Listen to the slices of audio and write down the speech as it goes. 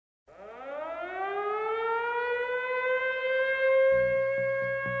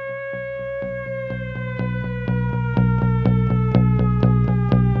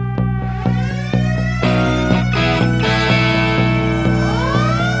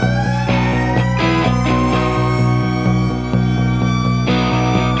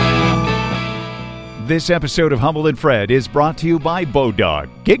This episode of Humble and Fred is brought to you by Bodog,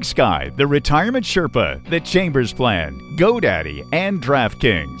 Gig Sky, The Retirement Sherpa, The Chambers Plan, GoDaddy, and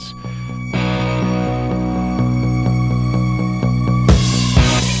DraftKings.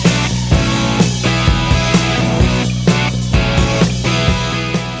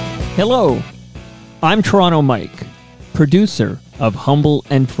 Hello, I'm Toronto Mike, producer of Humble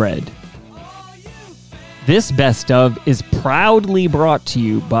and Fred. This best of is proudly brought to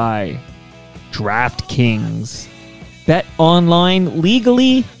you by DraftKings. Bet online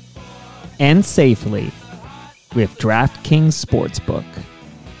legally and safely with DraftKings Sportsbook.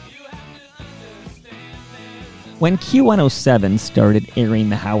 When Q107 started airing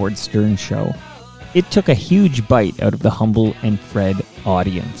the Howard Stern Show, it took a huge bite out of the Humble and Fred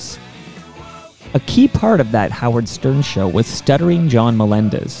audience. A key part of that Howard Stern Show was Stuttering John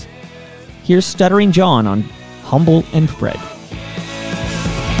Melendez. Here's Stuttering John on Humble and Fred.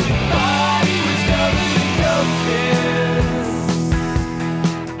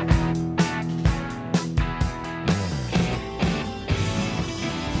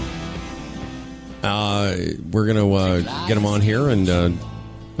 We're going to get him on here and,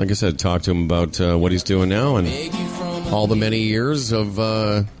 like I said, talk to him about what he's doing now and all the many years of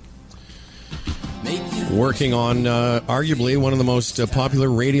working on arguably one of the most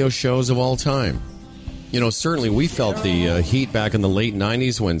popular radio shows of all time. You know, certainly we felt the heat back in the late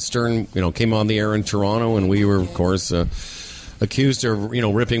 90s when Stern, came on the air in Toronto, and we were, of course, accused of,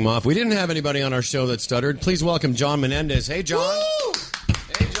 ripping him off. We didn't have anybody on our show that stuttered. Please welcome John Menendez. Hey, John. Woo!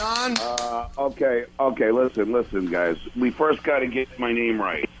 Hey, John. Okay, listen, guys. We first got to get my name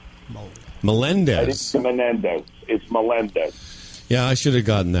right. Melendez. It's Menendez. It's Melendez. Yeah, I should have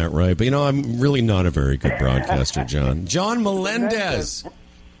gotten that right. But, I'm really not a very good broadcaster, John. John Melendez.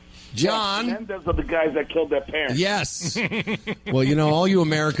 John. Menendez are the guys that killed their parents. Yes. Well, all you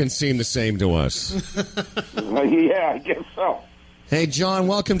Americans seem the same to us. Yeah, I guess so. Hey, John,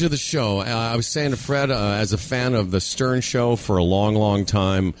 welcome to the show. I was saying to Fred, as a fan of the Stern Show for a long, long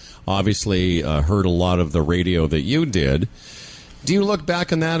time, obviously heard a lot of the radio that you did. Do you look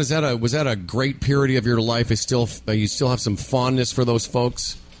back on that? Was that a great period of your life? You still have some fondness for those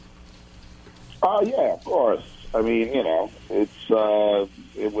folks? Yeah, of course. I mean, it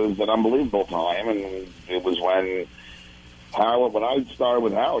was an unbelievable time, and it was when I started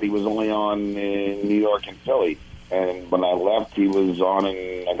with Howard, he was only on in New York and Philly, and when I left, he was on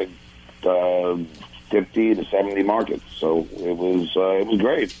in I think 50 to 70 markets. So it was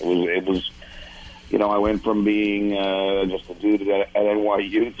great. It was. I went from being just a dude at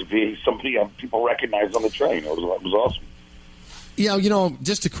NYU to being somebody people recognized on the train. It was awesome. Yeah,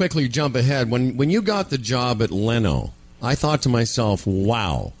 just to quickly jump ahead, when you got the job at Leno, I thought to myself,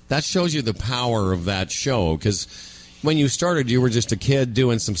 wow, that shows you the power of that show, because when you started, you were just a kid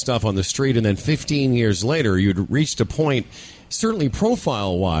doing some stuff on the street, and then 15 years later, you'd reached a point, certainly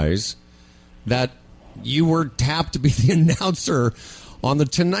profile-wise, that you were tapped to be the announcer on The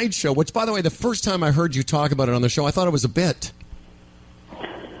Tonight Show, which, by the way, the first time I heard you talk about it on the show, I thought it was a bit.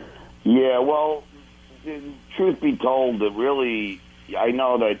 Yeah, well, truth be told, that really, I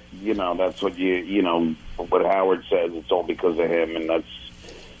know that, that's what what Howard says, it's all because of him, and that's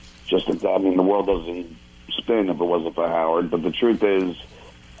just, the world doesn't spin if it wasn't for Howard, but the truth is,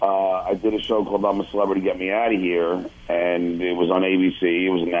 I did a show called I'm a Celebrity, Get Me Out of Here, and it was on ABC, it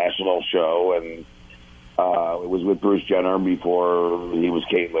was a national show, and it was with Bruce Jenner before he was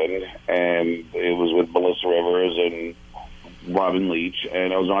Caitlyn, and it was with Melissa Rivers and Robin Leach,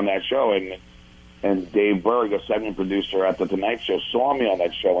 and I was on that show, and Dave Berg, a segment producer at The Tonight Show, saw me on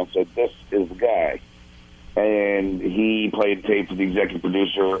that show and said, this is the guy. And he played tape for the executive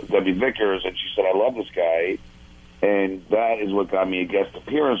producer, Debbie Vickers, and she said, I love this guy. And that is what got me a guest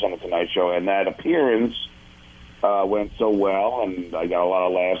appearance on The Tonight Show, and that appearance went so well, and I got a lot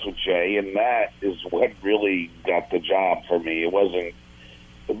of laughs with Jay, and that is what really got the job for me. It wasn't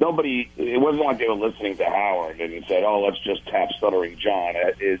like they were listening to Howard and said, oh, let's just tap Stuttering John.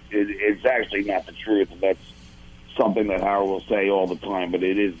 It's actually not the truth, and that's something that Howard will say all the time, but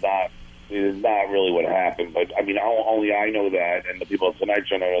it is not really what happened. But, only I know that, and the people at Tonight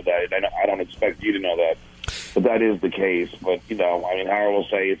Show know that. I don't expect you to know that. But that is the case. But, Howard will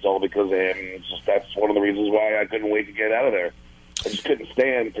say it's all because of him. It's just, that's one of the reasons why I couldn't wait to get out of there. I just couldn't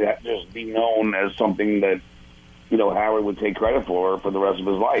stand to just be known as something that, Howard would take credit for the rest of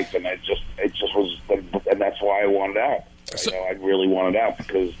his life. And it just was, and that's why I wanted out. I really wanted out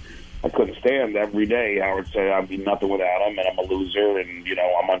because I couldn't stand every day Howard said I'd be nothing without him, and I'm a loser, and,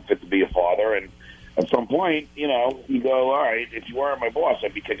 I'm unfit to be a father. And at some point, you go, all right, if you weren't my boss,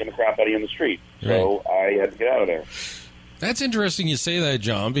 I'd be kicking the crap out of you in the street. Right. So I had to get out of there. That's interesting you say that,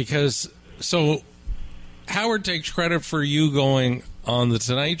 John, because Howard takes credit for you going on the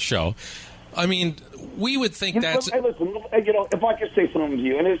Tonight Show. I mean, we would think that's... Hey, listen, if I could say something to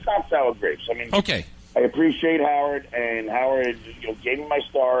you, and it's not sour grapes. I mean, okay. I appreciate Howard, and Howard gave me my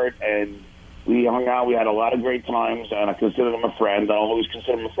start, and we hung out. We had a lot of great times, and I consider him a friend. I don't always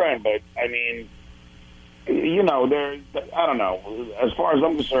consider him a friend, but, I mean, I don't know. As far as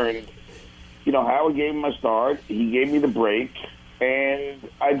I'm concerned, Howard gave me my start. He gave me the break, and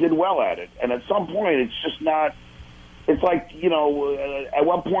I did well at it. And at some point, it's just not... It's like, at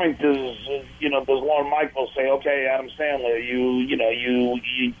what point does Lorne Michaels say, okay, Adam Sandler, you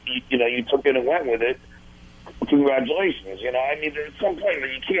took it and went with it. Congratulations. I mean, at some point,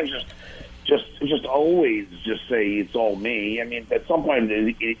 you can't just always just say it's all me. I mean, at some point,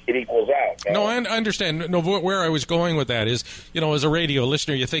 it equals out. No, I understand. No, where I was going with that is, as a radio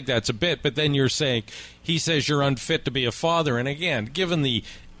listener, you think that's a bit, but then you're saying, he says you're unfit to be a father. And again, given the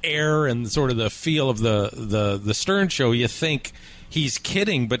air and sort of the feel of the Stern Show, you think he's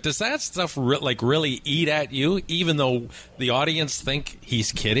kidding, but does that stuff really eat at you, even though the audience think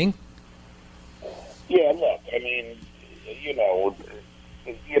he's kidding? Yeah, look, I mean, there's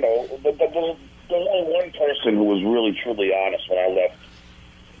only one person who was really truly honest when I left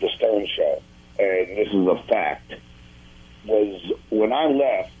the Stern Show, and this is a fact, was when I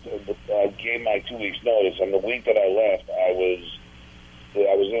left, I gave my 2 weeks notice, and the week that I left, I was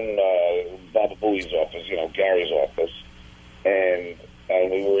in Baba Booey's office, Gary's office, and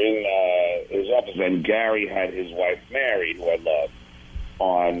we were in his office, and Gary had his wife, Mary, who I love,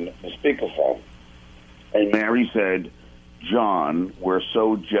 on the speakerphone. And Mary said, "John, we're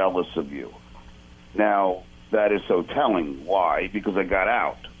so jealous of you." Now, that is so telling. Why? Because I got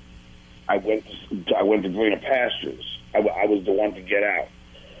out. I went to greener pastures. I was the one to get out.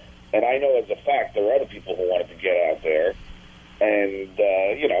 And I know as a fact there are other people who wanted to get out there. And,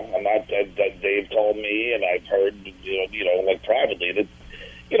 I'm not, Dave told me, and I've heard, privately, that,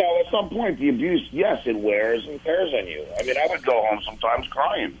 at some point the abuse, yes, it wears and tears on you. I mean, I would go home sometimes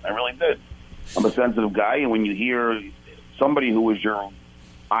crying. I really did. I'm a sensitive guy, and when you hear somebody who is your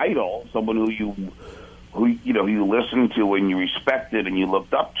idol, someone who you listen to and you respected and you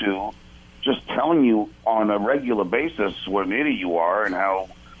looked up to, just telling you on a regular basis what an idiot you are and how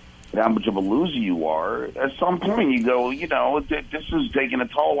much of a loser you are, at some point you go, this is taking a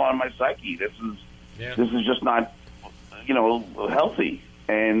toll on my psyche. This is just not, healthy.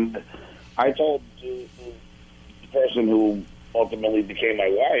 And I told the person who ultimately became my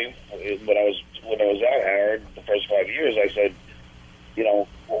wife when I was at Howard the first 5 years, I said,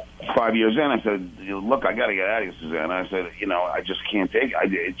 5 years in, I said, look, I got to get out of here, Suzanne. I said, I just can't take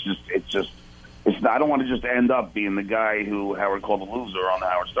it. I don't want to just end up being the guy who Howard called a loser on the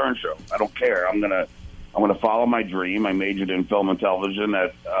Howard Stern Show. I don't care. I'm gonna follow my dream. I majored in film and television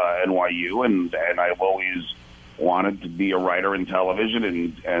at NYU, and I've always wanted to be a writer in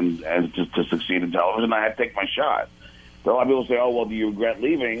television and to succeed in television. I had to take my shot. So a lot of people say, "Oh, well, do you regret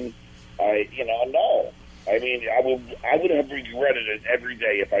leaving?" No. I mean, I would have regretted it every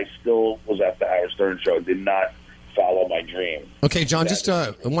day if I still was at the Howard Stern Show. Did not follow my dream. Okay, John,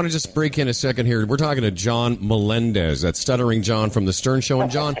 I want to just break in a second here. We're talking to John Melendez, that's Stuttering John from the Stern Show. And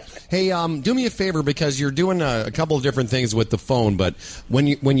John, hey, do me a favor, because you're doing a couple of different things with the phone, but when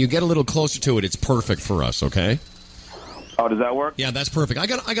you get a little closer to it, it's perfect for us, okay? Oh, does that work? Yeah, that's perfect. I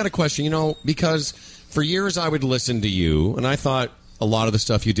got a question, because for years I would listen to you, and I thought a lot of the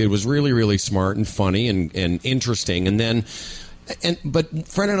stuff you did was really, really smart and funny and interesting, but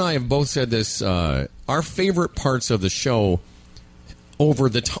Fred and I have both said this. Our favorite parts of the show over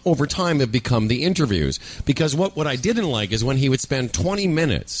time have become the interviews, because what I didn't like is when he would spend 20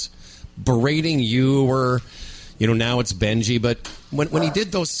 minutes berating you, or now it's Benji. But when he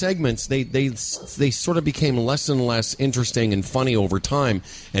did those segments, they sort of became less and less interesting and funny over time,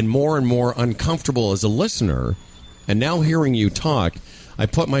 and more uncomfortable as a listener. And now hearing you talk, I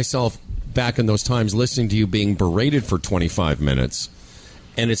put myself back in those times listening to you being berated for 25 minutes.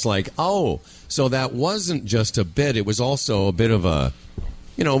 And it's like, oh, so that wasn't just a bit. It was also a bit of a,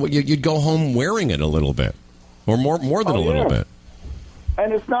 you'd go home wearing it a little bit, or more than a little bit.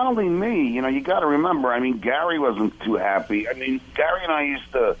 And it's not only me. You got to remember, I mean, Gary wasn't too happy. I mean, Gary and I used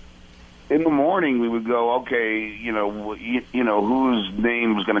to, in the morning, we would go, okay, whose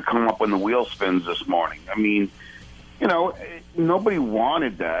name was going to come up when the wheel spins this morning? I mean, nobody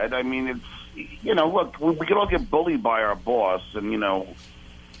wanted that. I mean, it's, look, we could all get bullied by our boss, and,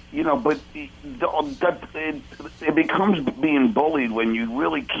 but it becomes being bullied when you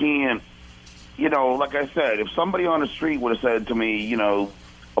really can't, like I said, if somebody on the street would have said to me,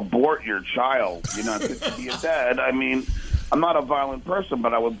 abort your child, you're not fit to be a dad. I mean, I'm not a violent person,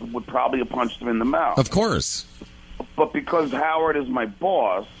 but I would probably have punched him in the mouth. Of course. But because Howard is my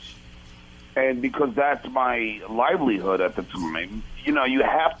boss, and because that's my livelihood at the time, you know, you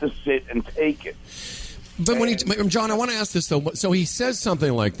have to sit and take it. But John, I want to ask this though. So he says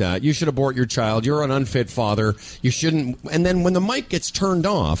something like that: "You should abort your child. You're an unfit father. You shouldn't." And then when the mic gets turned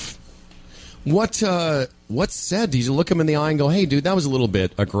off, what's said? Do you look him in the eye and go, "Hey, dude, that was a little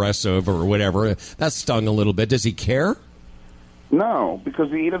bit aggressive," or whatever? That stung a little bit. Does he care? No, because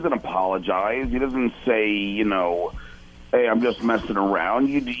he doesn't apologize. He doesn't say, you know, "Hey, I'm just messing around."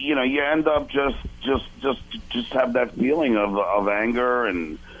 You know, you end up just have that feeling of anger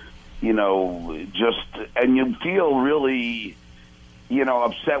and. You know, and you feel really, you know,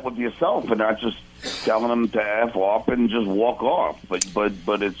 upset with yourself and not just telling them to F off and just walk off. But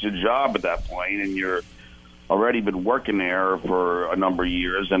it's your job at that point, and you're already been working there for a number of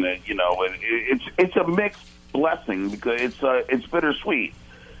years, and it's a mixed blessing because it's bittersweet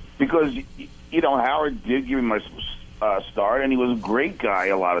because you know Howard did give me my start, and he was a great guy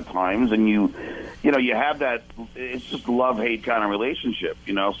a lot of times, and you have that, it's just love-hate kind of relationship,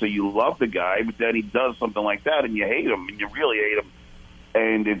 you know, so you love the guy, but then he does something like that, and you hate him, and you really hate him,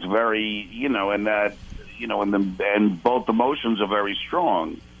 and it's very, you know, and that, you know, and both emotions are very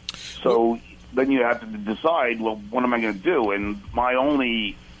strong, so then you have to decide, well, what am I going to do, and my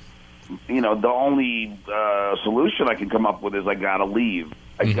only, you know, the only solution I can come up with is I got to leave,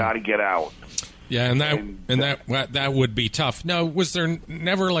 I got to get out. Yeah, and that would be tough. Now, was there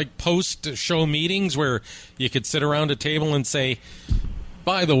never like post-show meetings where you could sit around a table and say,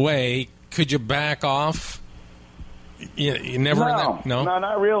 "By the way, could you back off?" You never. No,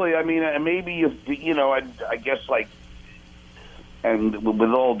 not really. I mean, maybe if you know, I guess like, and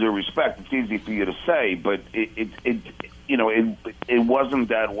with all due respect, it's easy for you to say, but it wasn't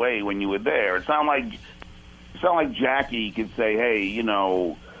that way when you were there. It's not like Jackie could say, "Hey, you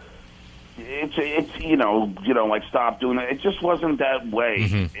know." It's you know like stop doing it. It just wasn't that way.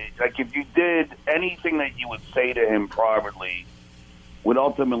 Mm-hmm. Like if you did anything that you would say to him privately would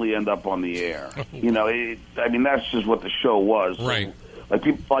ultimately end up on the air. You know, I mean that's just what the show was. Right. So,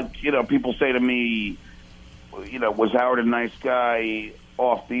 people say to me, you know, was Howard a nice guy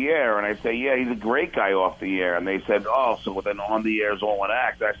off the air? And I say, yeah, he's a great guy off the air. And they said, oh, so then on the air is all an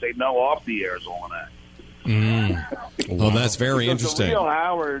act. I say, no, off the air is all an act. Well, that's very interesting.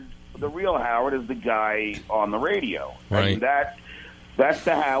 The real Howard is the guy on the radio. Right. I mean, that's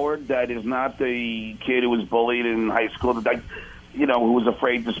the Howard that is not the kid who was bullied in high school, who was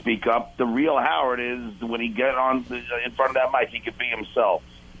afraid to speak up. The real Howard is when he get on in front of that mic, he could be himself.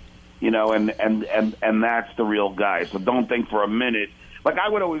 You know, and that's the real guy. So don't think for a minute. Like I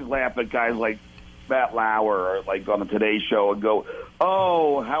would always laugh at guys like Matt Lauer or like on the Today Show and go,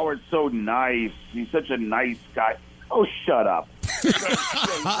 "Oh, Howard's so nice. He's such a nice guy." Oh, shut up.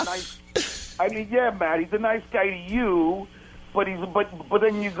 I mean, yeah, Matt, he's a nice guy to you, but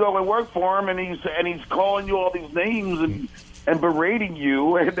then you go and work for him, and he's calling you all these names and berating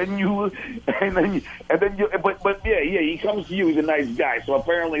you, but yeah, he comes to you. He's a nice guy, so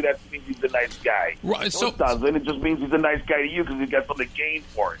apparently that means he's a nice guy. Right. So it doesn't. It just means he's a nice guy to you because he's got something to gain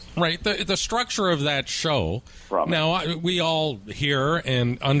for it. Right. The structure of that show. Now we all hear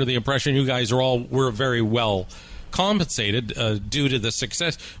and under the impression you guys were very well compensated due to the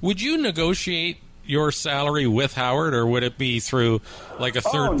success. Would you negotiate your salary with Howard, or would it be through like a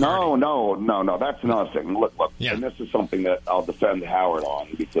third party? No. That's another thing. Look, yeah. And this is something that I'll defend Howard on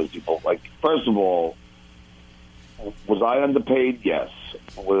because people first of all, was I underpaid? Yes.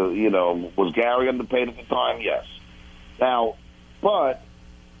 Was Gary underpaid at the time? Yes. Now, but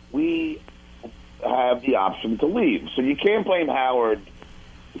we have the option to leave, so you can't blame Howard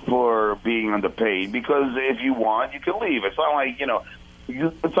for being underpaid because if you want, you can leave. It's not like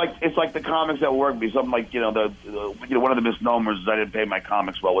it's like the comics at work. Be something like one of the misnomers is I didn't pay my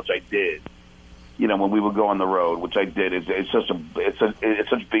comics well, which I did. You know, when we would go on the road, which I did. It's such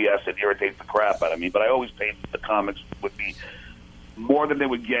BS. It irritates the crap out of me. But I always paid the comics would be more than they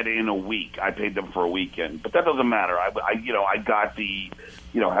would get in a week. I paid them for a weekend, but that doesn't matter. I got the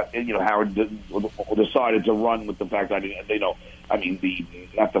Howard decided to run with the fact that I didn't.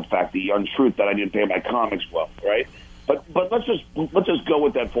 The untruth that I didn't pay my comics well, right? But let's just go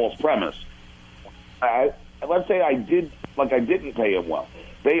with that false premise. Let's say I didn't pay him well.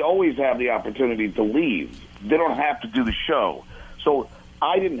 They always have the opportunity to leave. They don't have to do the show. So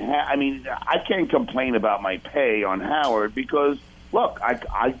I didn't have. I mean, I can't complain about my pay on Howard because look, I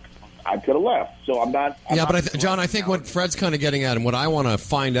could have left. So I'm not. John, I think what Fred's kind of getting at, and what I want to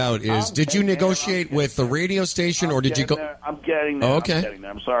find out is, did you negotiate with the radio station, or did you go? I'm getting there. Oh, okay.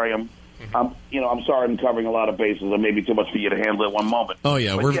 I'm sorry. I'm sorry I'm covering a lot of bases. It may be too much for you to handle at one moment. Oh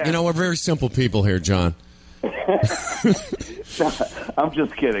yeah, we're very simple people here, John. I'm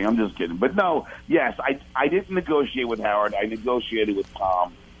just kidding. But no, yes, I didn't negotiate with Howard. I negotiated with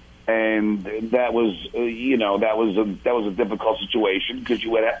Tom, and that was that was a difficult situation because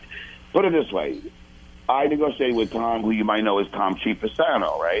you would have, put it this way. I negotiated with Tom, who you might know as Tom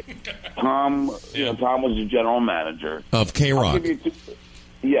Chiafasano, right? Tom was the general manager of K-Rock.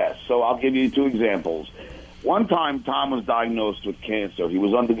 Yes, so I'll give you two examples. One time, Tom was diagnosed with cancer. He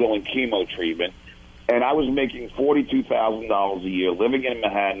was undergoing chemo treatment, and I was making $42,000 a year, living in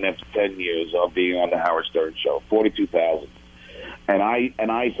Manhattan after 10 years of being on the Howard Stern show. $42,000, and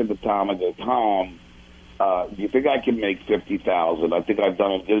I said to Tom, I go, Tom, do you think I can make $50,000? I think I've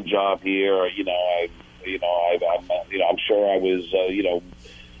done a good job here. I'm sure I was,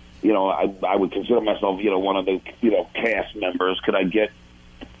 I would consider myself, one of the, cast members. Could I get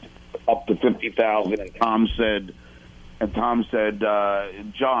up to $50,000? And Tom said,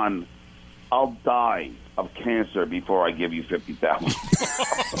 John, I'll die of cancer before I give you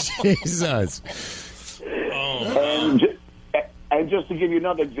 $50,000. Jesus. And just to give you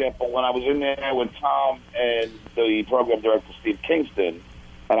another example, when I was in there with Tom and the program director Steve Kingston,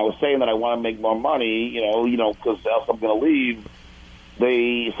 and I was saying that I want to make more money, because else I'm going to leave,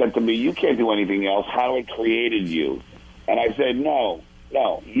 they said to me, you can't do anything else. Howard created you. And I said, no.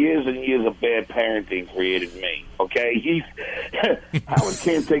 Years and years of bad parenting created me, okay? Howard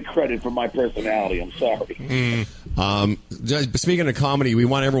can't take credit for my personality. I'm sorry. Speaking of comedy, we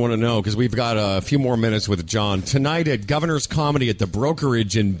want everyone to know, because we've got a few more minutes with John. Tonight at Governor's Comedy at the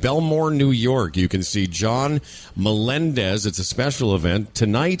Brokerage in Belmore, New York, you can see John Melendez. It's a special event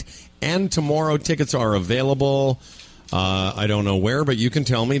tonight and tomorrow. Tickets are available. I don't know where, but you can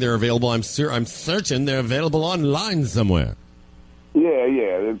tell me they're available. I'm certain they're available online somewhere. Yeah.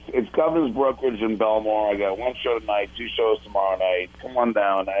 It's Governor's Brokerage in Belmore. I got one show tonight, two shows tomorrow night. Come on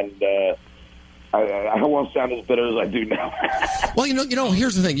down, and I won't sound as bitter as I do now. Well,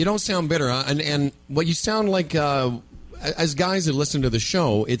 here's the thing. You don't sound bitter, and what you sound like, as guys that listen to the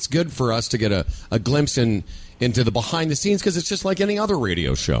show, it's good for us to get a glimpse into the behind the scenes, because it's just like any other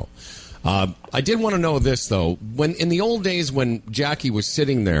radio show. I did want to know this, though. When in the old days when Jackie was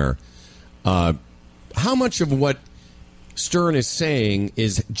sitting there, how much of what Stern is saying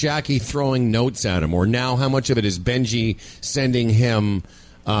is Jackie throwing notes at him, or now how much of it is Benji sending him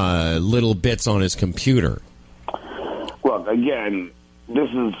little bits on his computer? Look, again,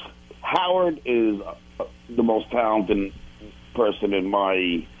 Howard is the most talented person in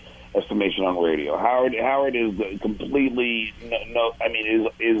my estimation on radio. Howard is completely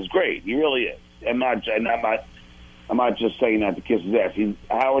is great. He really is. I'm not just saying that to kiss his ass.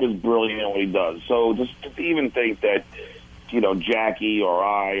 Howard is brilliant at what he does. So just to even think that Jackie or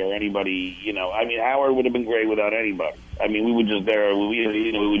I or anybody, Howard would have been great without anybody. We were just there. We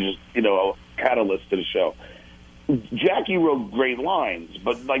were just, a catalyst to the show. Jackie wrote great lines,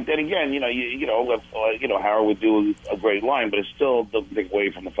 but then again, Howard would do a great line, but it still doesn't take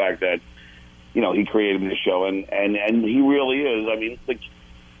away from the fact that, he created the show, and he really is.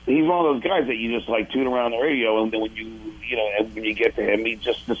 He's one of those guys that you just tune around the radio, and then when you get to him, he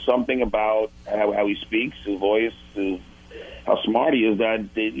just there's something about how he speaks, his voice, how smart he is that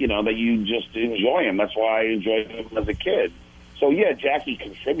you just enjoy him. That's why I enjoyed him as a kid. So yeah, Jackie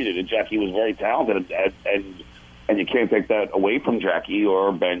contributed, and Jackie was very talented, and you can't take that away from Jackie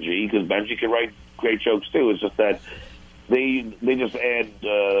or Benji, because Benji can write great jokes too. It's just that they just add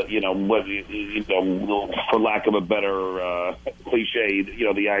for lack of a better cliche,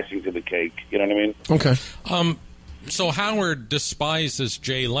 the icing to the cake. You know what I mean? Okay. So Howard despises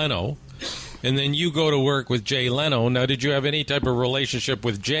Jay Leno, and then you go to work with Jay Leno. Now, did you have any type of relationship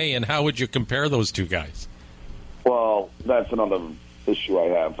with Jay, and how would you compare those two guys? Well, that's another issue I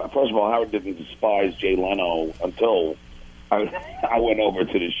have. First of all, Howard didn't despise Jay Leno until I went over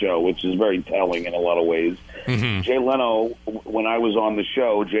to the show, which is very telling in a lot of ways. Mm-hmm. Jay Leno, when I was on the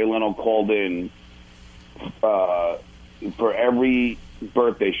show, Jay Leno called in for every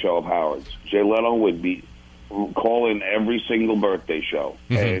birthday show of Howard's. Jay Leno would call in every single birthday show,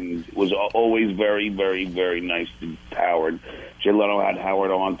 mm-hmm. and was always very, very, very nice to Howard. Jay Leno had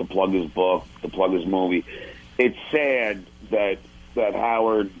Howard on to plug his book, to plug his movie. It's sad that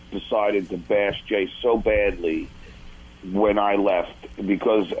Howard decided to bash Jay so badly when I left,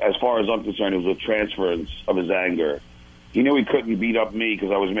 because as far as I'm concerned, it was a transference of his anger. He knew he couldn't beat up me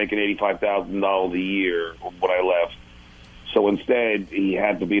because I was making $85,000 a year when I left. So instead, he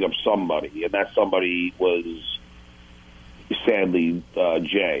had to beat up somebody, and that somebody was, sadly,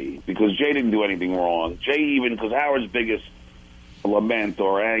 Jay, because Jay didn't do anything wrong. Jay, even because Howard's biggest lament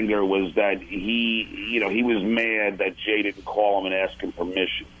or anger was that he was mad that Jay didn't call him and ask him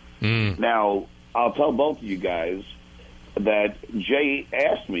permission. Now, I'll tell both of you guys that Jay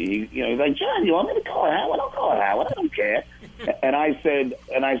asked me, he's like, John, you want me to call Howard? I'll call Howard. I don't care. And I said,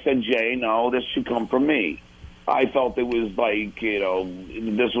 Jay, no, this should come from me. I felt it was like, I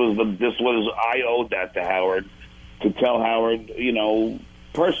owed that to Howard, to tell Howard,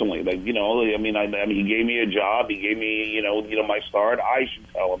 personally, like, he gave me a job, he gave me, my start. I should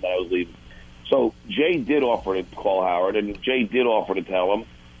tell him that I was leaving. So Jay did offer to call Howard, and Jay did offer to tell him,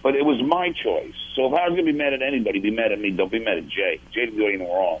 but it was my choice. So if Howard's going to be mad at anybody, be mad at me. Don't be mad at Jay. Jay didn't do anything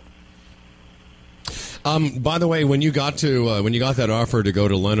wrong. By the way, when you got that offer to go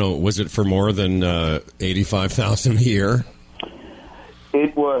to Leno, was it for more than $85,000 a year?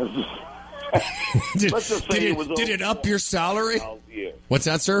 It was. Did it up your salary? What's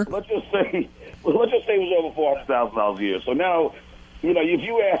that, sir? Let's just say it was over $400,000 a year. So now, if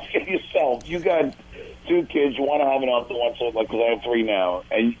you ask yourself, you got 2 kids, you want to have another one, so because I have 3 now,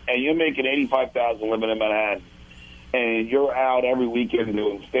 and you're making $85,000 living in Manhattan, and you're out every weekend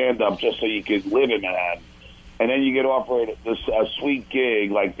doing stand-up just so you can live in Manhattan, and then you get offered a sweet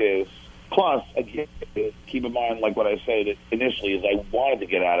gig like this. Plus, again, keep in mind, like what I said initially, is I wanted to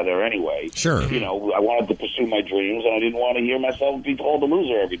get out of there anyway. Sure. I wanted to pursue my dreams, and I didn't want to hear myself be called a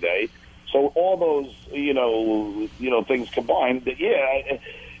loser every day. So all those, things combined, yeah,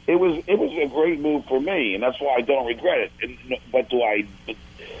 it was a great move for me, and that's why I don't regret it. But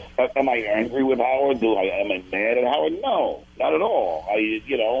am I angry with Howard? Am I mad at Howard? No, not at all. I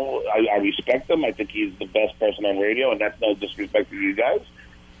respect him. I think he's the best person on radio, and that's no disrespect to you guys.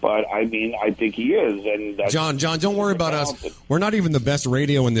 But, I think he is. And John, don't worry about us. We're not even the best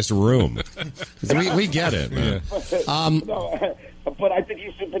radio in this room. we get it, man. But I think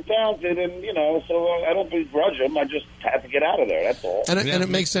he's super talented, and, so I don't begrudge him. I just have to get out of there, that's all. And it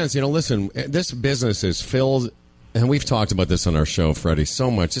makes sense. Listen, this business is filled, and we've talked about this on our show, Freddie, so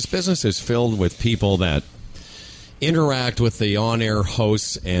much. This business is filled with people that interact with the on-air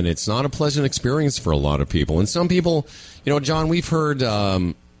hosts, and it's not a pleasant experience for a lot of people. And some people, John, we've heard...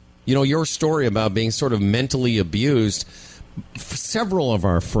 your story about being sort of mentally abused. Several of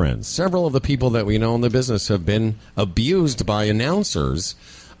our friends, several of the people that we know in the business have been abused by announcers.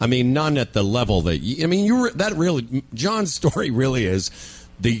 I mean, none at the level that John's story really is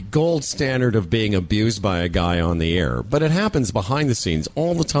the gold standard of being abused by a guy on the air. But it happens behind the scenes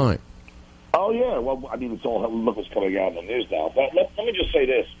all the time. Oh, yeah. Well, it's all, look what's coming out in the news now. But let me just say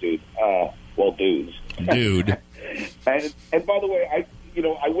this, dude. Dudes. Dude. And by the way, I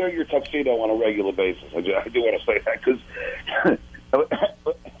wear your tuxedo on a regular basis. I do want to say that because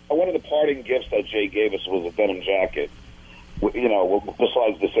one of the parting gifts that Jay gave us was a denim jacket.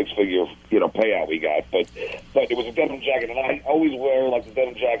 Besides the 6-figure payout we got, but it was a denim jacket, and I always wear like the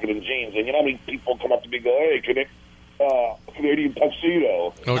denim jacket and jeans. And how many people come up to me and go, "Hey, Canadian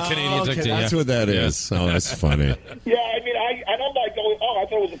tuxedo." Oh, Canadian tuxedo. That's what that is. Oh, that's funny. Yeah, I'm not going. Oh, I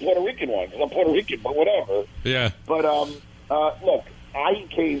thought it was a Puerto Rican one because I'm Puerto Rican, but whatever. Yeah. But look. I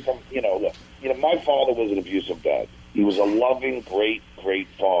came from, my father was an abusive dad. He was a loving, great, great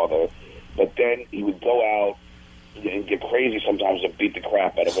father, but then he would go out and get crazy sometimes and beat the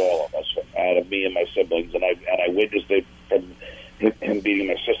crap out of all of us, out of me and my siblings, and I witnessed it from him beating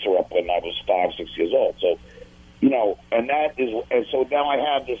my sister up when I was 5, 6 years old. So, and so now I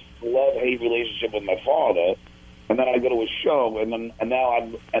have this love-hate relationship with my father. And then I go to a show, and now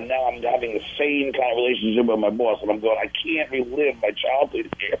I'm having the same kind of relationship with my boss, and I'm going, I can't relive my childhood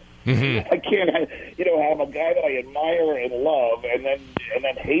here. Mm-hmm. I can't, have a guy that I admire and love, and then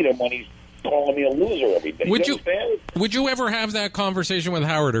hate him when he's calling me a loser every day. Would you ever have that conversation with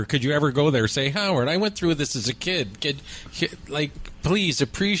Howard, or could you ever go there and say, Howard, I went through this as a kid. Please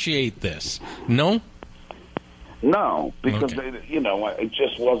appreciate this. No? No, because it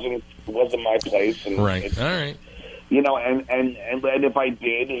just wasn't my place. And right. All right. And if I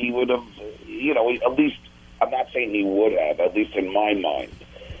did, he would have, at least, I'm not saying he would have, at least in my mind,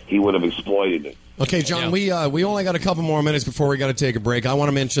 he would have exploited it. Okay, John, we only got a couple more minutes before we got to take a break. I want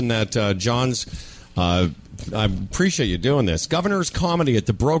to mention that John's, I appreciate you doing this, Governor's Comedy at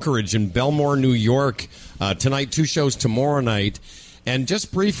the Brokerage in Belmore, New York, tonight, 2 shows tomorrow night. And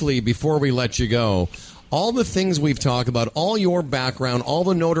just briefly, before we let you go, all the things we've talked about, all your background, all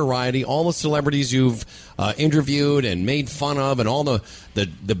the notoriety, all the celebrities you've interviewed and made fun of, and all the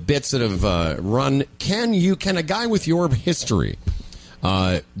bits that have run. Can a guy with your history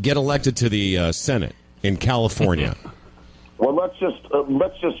get elected to the Senate in California? Well, let's just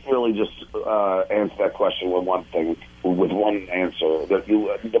really answer that question with one thing, with one answer.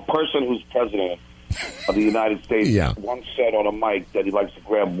 The person who's president of the United States Yeah. once said on a mic that he likes to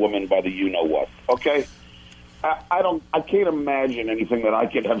grab women by the you-know-what. Okay? I can't imagine anything that I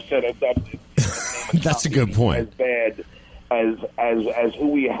could have said at that. That's a good point. As bad as who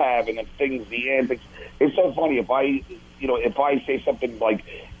we have and the things, the antics. It's so funny if I say something like,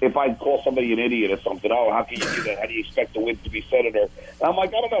 if I call somebody an idiot or something, oh, how can you do that? How do you expect to win to be senator? And I'm like,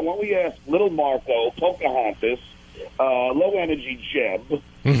 I don't know. Why don't we ask Little Marco, Pocahontas, Low Energy Jeb?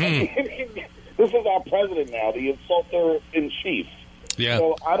 This is our president now, the insulter in chief. Yeah.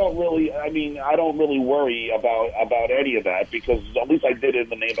 So I don't really worry about any of that, because at least I did it in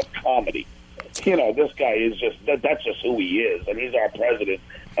the name of comedy. This guy is that's just who he is, and he's our president.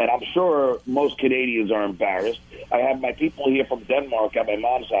 And I'm sure most Canadians are embarrassed. I have my people here from Denmark at my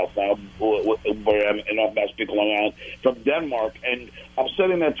mom's house now, where I'm in our best people around from Denmark, and I'm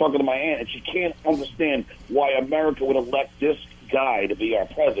sitting there talking to my aunt, and she can't understand why America would elect this guy to be our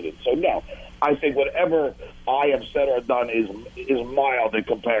president. So no, I think whatever I have said or done is mild in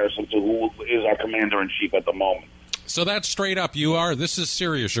comparison to who is our commander-in-chief at the moment. So that's straight up. This is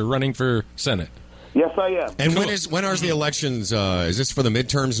serious. You're running for Senate. Yes, I am. And when are the elections? Is this for the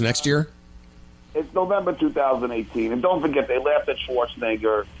midterms next year? It's November 2018. And don't forget, they laughed at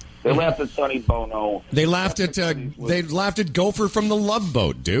Schwarzenegger. They laughed at Sonny Bono. They laughed at Gopher from the Love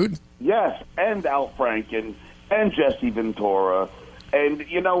Boat, dude. Yes, and Al Franken and Jesse Ventura. And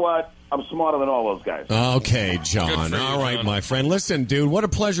you know what? I'm smarter than all those guys. Okay, John. Good for you, All right, John. my friend. Listen, dude, what a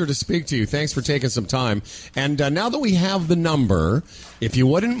pleasure to speak to you. Thanks for taking some time. And now that we have the number, if you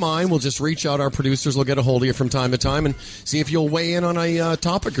wouldn't mind, we'll just reach out. Our producers will get a hold of you from time to time and see if you'll weigh in on a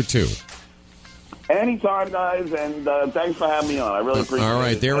topic or two. Anytime, guys, and thanks for having me on. I really appreciate it. All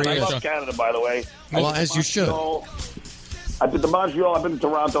right, there and he I is. love Canada, by the way. Well, as you should. I've been to Montreal, I've been to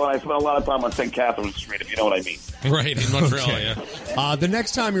Toronto, and I spent a lot of time on St. Catherine Street, if you know what I mean. Right, in Montreal, Okay. yeah. The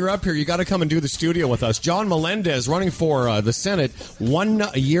next time you're up here, you got to come and do the studio with us. John Melendez running for the Senate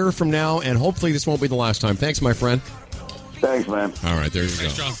a year from now, and hopefully this won't be the last time. Thanks, my friend. Thanks, man. All right, there you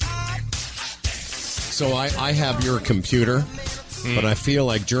Thanks, go. John. So I have your computer, but I feel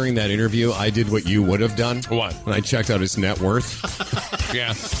like during that interview, I did what you would have done. What? And I checked out his net worth.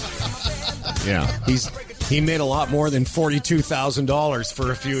 Yeah. Yeah, he made a lot more than $42,000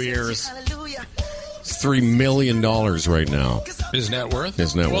 for a few years. It's $3 million right now. His net worth?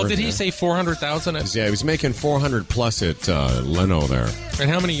 His net well, worth, did he yeah. say 400,000? Yeah, he was making 400 plus at Leno there. And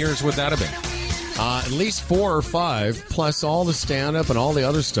how many years would that have been? At least 4 or 5, plus all the stand-up and all the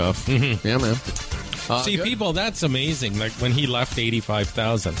other stuff. Mm-hmm. Yeah, man. See, good. people, that's amazing. Like when he left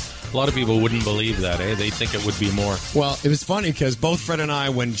 85,000, a lot of people wouldn't believe that, eh? They think it would be more. Well, it was funny because both Fred and I,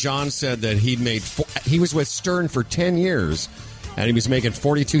 when John said that he was with Stern for 10 years, and he was making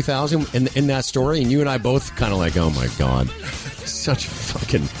 $42,000 in that story, and you and I both kind of like, oh my God, such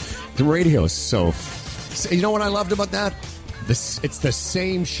fucking, the radio is so, you know what I loved about that? It's the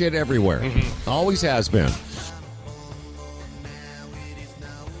same shit everywhere. Always has been.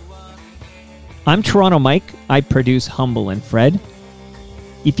 I'm Toronto Mike. I produce Humble and Fred.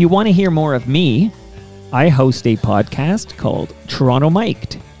 If you want to hear more of me, I host a podcast called Toronto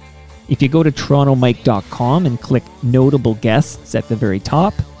Mic'd. If you go to torontomike.com and click Notable Guests at the very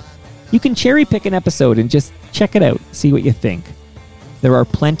top, you can cherry pick an episode and just check it out, see what you think. There are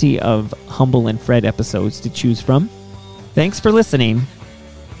plenty of Humble and Fred episodes to choose from. Thanks for listening.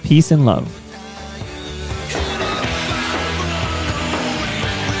 Peace and love.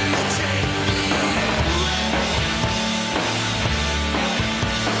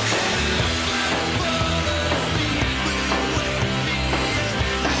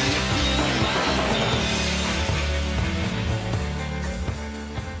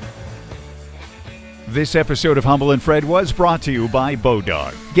 This episode of Humble and Fred was brought to you by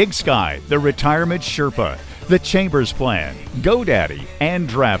Bodog, Gig Sky, The Retirement Sherpa, The Chambers Plan, GoDaddy, and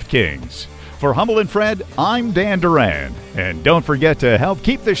DraftKings. For Humble and Fred, I'm Dan Duran. And don't forget to help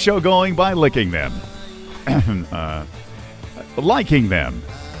keep the show going by liking them. Liking them.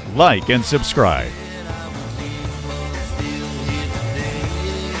 Like and subscribe.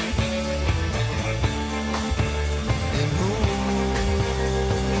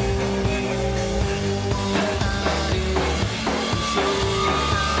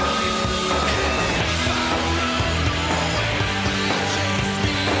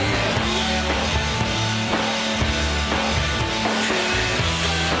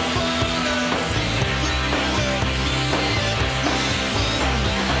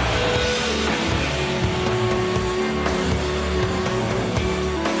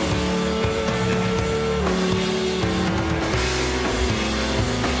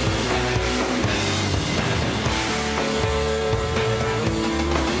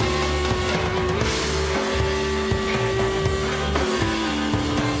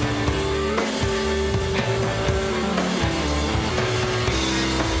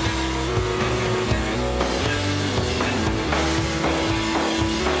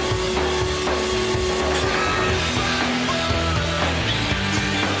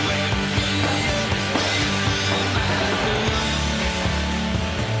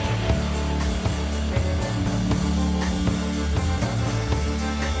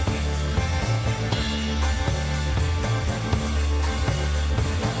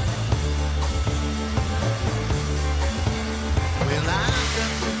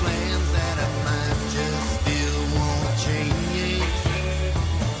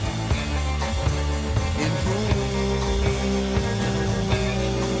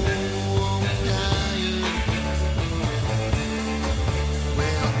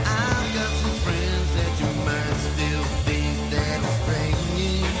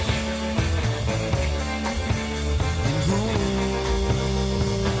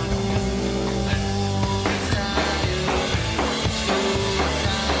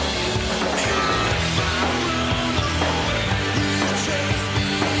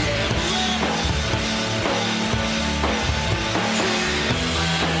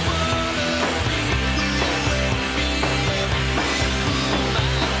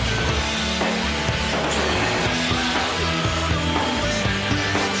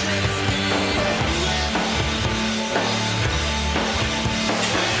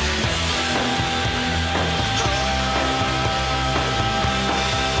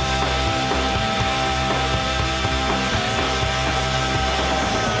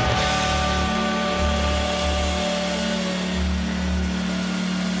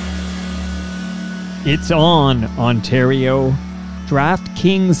 It's on, Ontario.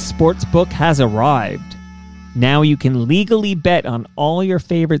 DraftKings Sportsbook has arrived. Now you can legally bet on all your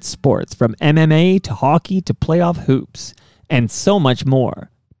favorite sports, from MMA to hockey to playoff hoops, and so much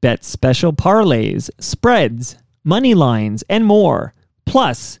more. Bet special parlays, spreads, money lines, and more.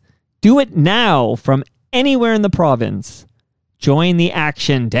 Plus, do it now from anywhere in the province. Join the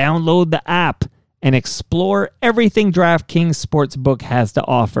action, download the app, and explore everything DraftKings Sportsbook has to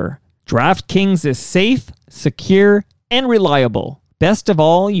offer. DraftKings is safe, secure, and reliable. Best of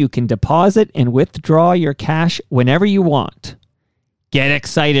all, you can deposit and withdraw your cash whenever you want. Get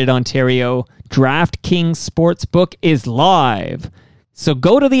excited, Ontario. DraftKings Sportsbook is live. So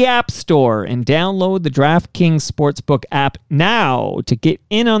go to the App Store and download the DraftKings Sportsbook app now to get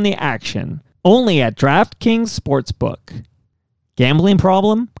in on the action. Only at DraftKings Sportsbook. Gambling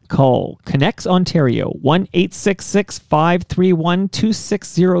problem? Call Connects Ontario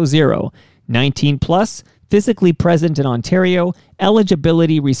 1-866-531-2600. 19 plus, physically present in Ontario.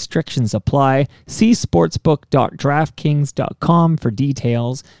 Eligibility restrictions apply. See sportsbook.draftkings.com for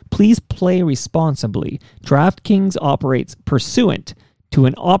details. Please play responsibly. DraftKings operates pursuant to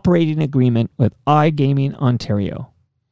an operating agreement with iGaming Ontario.